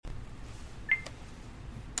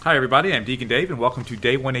Hi, everybody. I'm Deacon Dave, and welcome to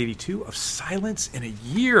day 182 of Silence in a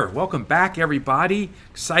Year. Welcome back, everybody.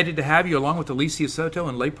 Excited to have you along with Alicia Soto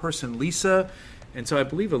and layperson Lisa. And so I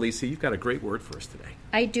believe, Alicia, you've got a great word for us today.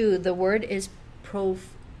 I do. The word is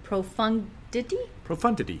profundity?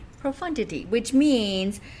 Profundity, which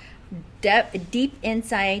means deep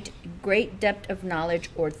insight, great depth of knowledge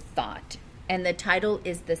or thought. And the title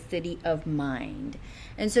is The City of Mind.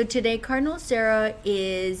 And so today, Cardinal Sarah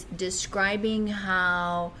is describing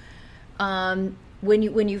how when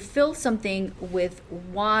you fill something with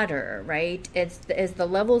water, right, as the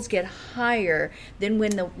levels get higher, then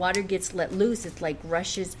when the water gets let loose, it's like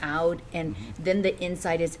rushes out, and then the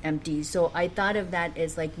inside is empty. So I thought of that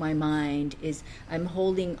as like my mind is, I'm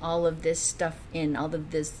holding all of this stuff in, all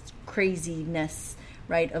of this craziness,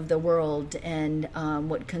 right, of the world and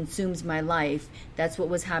what consumes my life. That's what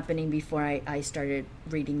was happening before I started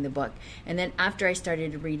reading the book. And then after I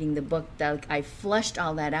started reading the book, I flushed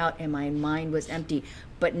all that out and my mind was empty.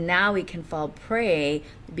 But now it can fall prey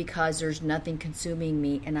because there's nothing consuming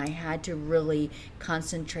me, and I had to really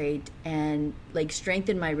concentrate and like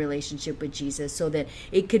strengthen my relationship with Jesus so that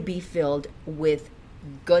it could be filled with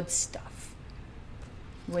good stuff.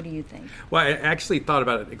 What do you think? Well, I actually thought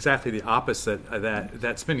about it exactly the opposite of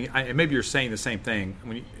that spinning. And maybe you're saying the same thing.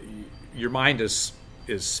 When your mind is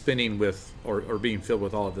spinning with or being filled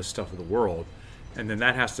with all of this stuff of the world, and then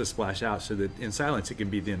that has to splash out so that in silence it can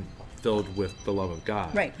be then filled with the love of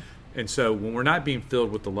God. Right. And so when we're not being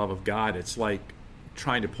filled with the love of God, it's like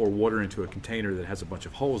trying to pour water into a container that has a bunch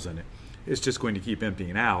of holes in it. It's just going to keep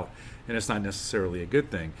emptying out, and it's not necessarily a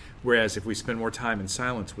good thing. Whereas if we spend more time in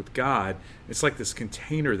silence with God, it's like this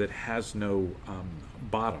container that has no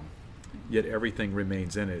bottom, yet everything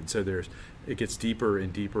remains in it. So it gets deeper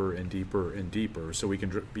and deeper and deeper and deeper. So we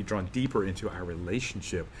can be drawn deeper into our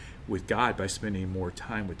relationship with God by spending more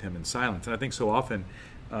time with Him in silence. And I think so often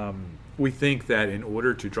we think that in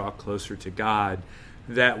order to draw closer to God,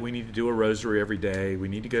 that we need to do a rosary every day. We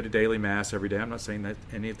need to go to daily mass every day. I'm not saying that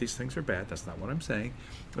any of these things are bad. That's not what I'm saying.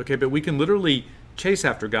 Okay, but we can literally chase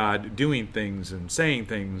after God doing things and saying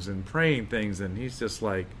things and praying things, and He's just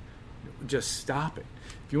like, just stop it.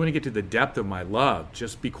 If you want to get to the depth of my love,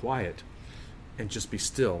 just be quiet and just be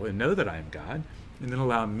still and know that I am God, and then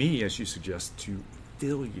allow me, as you suggest, to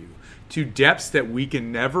fill you to depths that we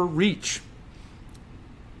can never reach.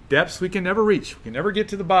 Depths we can never reach. We can never get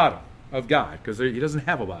to the bottom of God, because He doesn't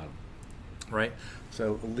have a bottom, right?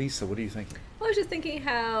 So, Lisa, what do you think? Well, I was just thinking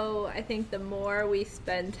how I think the more we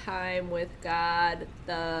spend time with God,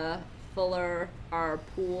 the fuller our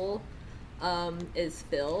pool is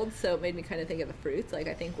filled. So it made me kind of think of the fruits. Like,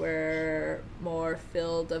 I think we're more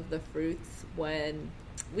filled of the fruits when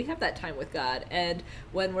we have that time with God. And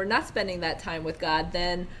when we're not spending that time with God,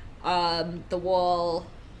 then the wall...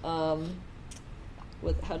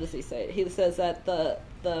 how does he say it? He says that the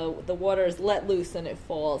water is let loose and it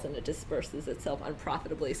falls and it disperses itself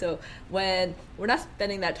unprofitably. So when we're not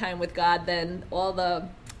spending that time with God, then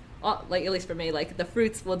like at least for me, like the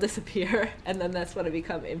fruits will disappear, and then that's when I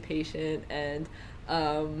become impatient and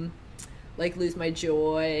like lose my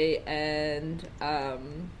joy and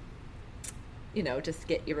just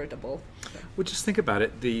get irritable. So. Well, just think about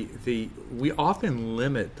it. We often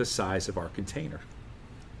limit the size of our container.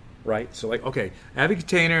 Right? So like, okay, I have a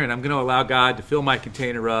container and I'm going to allow God to fill my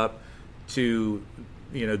container up to,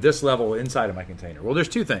 this level inside of my container. Well, there's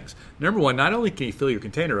two things. Number one, not only can you fill your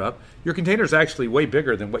container up, your container is actually way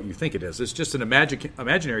bigger than what you think it is. It's just an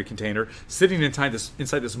imaginary container sitting inside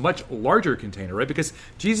this much larger container, right? Because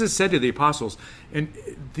Jesus said to the apostles,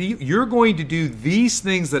 you're going to do these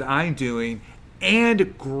things that I'm doing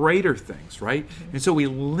and greater things, right? Mm-hmm. And so we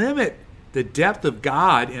limit the depth of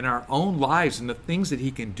God in our own lives and the things that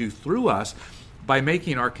He can do through us by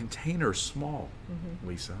making our container small,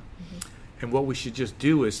 Lisa. Mm-hmm. And what we should just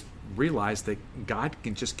do is realize that God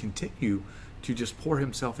can just continue to just pour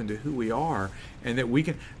Himself into who we are, and that we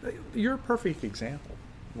can... You're a perfect example,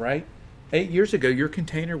 right? 8 years ago, your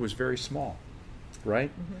container was very small, right?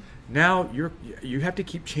 Mm-hmm. Now you have to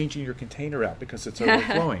keep changing your container out because it's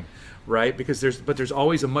overflowing, right? Because there's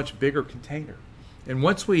always a much bigger container. And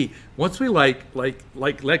once we like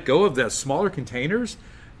let go of the smaller containers,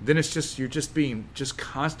 then it's just you're just being just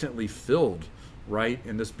constantly filled, right,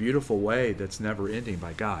 in this beautiful way that's never ending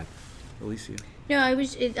by God. Alicia. No, I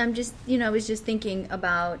was just thinking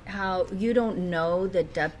about how you don't know the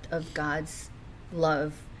depth of God's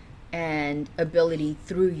love and ability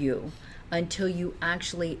through you until you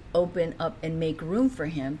actually open up and make room for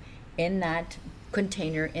Him in that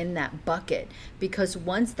container, in that bucket. Because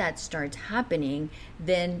once that starts happening,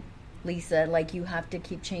 then Lisa, like you have to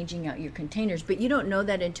keep changing out your containers, but you don't know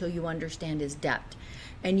that until you understand his depth.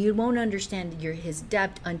 And you won't understand his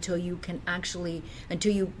depth until you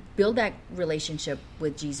build that relationship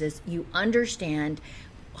with Jesus. You understand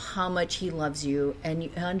how much he loves you, and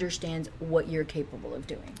you understands what you're capable of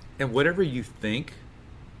doing. And whatever you think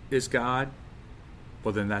is God,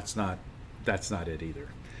 well, then that's not it either.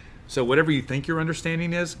 So whatever you think your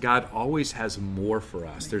understanding is, God always has more for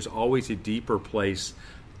us. There's always a deeper place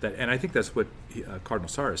and I think that's what Cardinal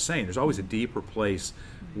Sarah is saying. There's always a deeper place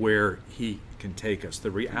where he can take us.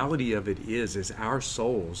 The reality of it is our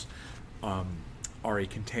souls are a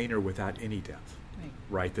container without any depth,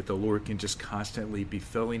 right? That the Lord can just constantly be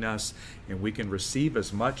filling us, and we can receive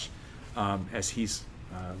as much as he's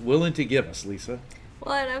willing to give us, Lisa.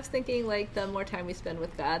 Well, and I was thinking, like, the more time we spend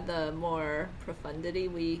with God, the more profundity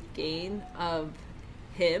we gain of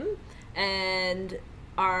him. And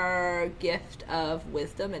our gift of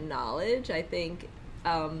wisdom and knowledge, I think,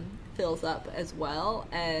 fills up as well.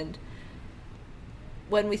 And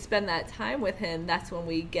when we spend that time with him, that's when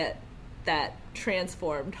we get that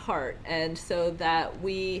transformed heart. And so that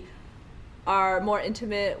we are more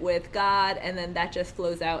intimate with God, and then that just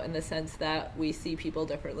flows out in the sense that we see people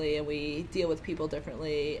differently, and we deal with people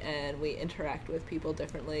differently, and we interact with people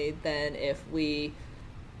differently than if we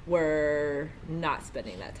were not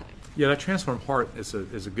spending that time. Yeah, that transformed heart is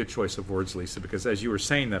a good choice of words, Lisa, because as you were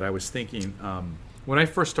saying that, I was thinking, when I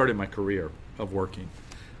first started my career of working,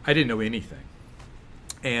 I didn't know anything.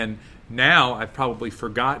 And now I've probably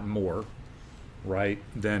forgotten more, right,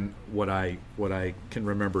 than what I can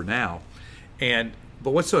remember now.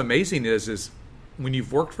 But what's so amazing is when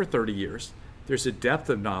you've worked for 30 years, there's a depth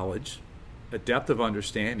of knowledge, a depth of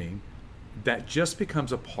understanding that just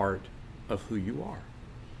becomes a part of who you are.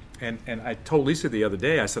 And I told Lisa the other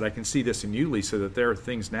day, I said, I can see this in you, Lisa, that there are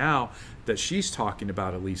things now that she's talking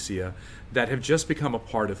about, Alicia, that have just become a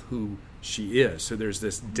part of who she is. So there's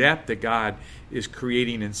this depth that God is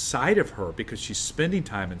creating inside of her because she's spending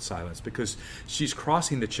time in silence, because she's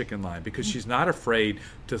crossing the chicken line, because she's not afraid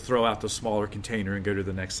to throw out the smaller container and go to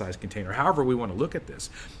the next size container, however we want to look at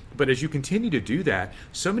this. But as you continue to do that,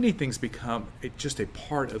 so many things become just a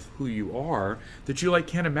part of who you are that you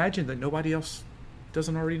can't imagine that nobody else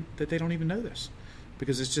that they don't even know this,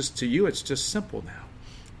 because it's just, to you, it's just simple now.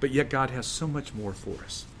 But yet God has so much more for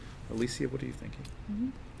us. Alicia, what are you thinking?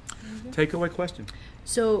 Mm-hmm. Takeaway question.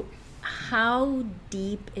 So how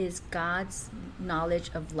deep is God's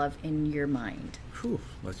knowledge of love in your mind?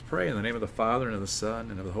 Let's pray in the name of the Father, and of the Son,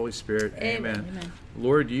 and of the Holy Spirit. Amen. Amen.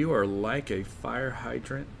 Lord, you are like a fire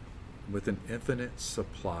hydrant with an infinite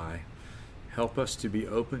supply. Help us to be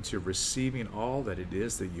open to receiving all that it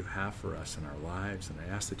is that you have for us in our lives. And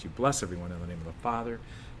I ask that you bless everyone in the name of the Father,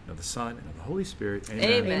 and of the Son, and of the Holy Spirit.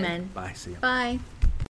 Amen. Amen. Bye. See you. Bye.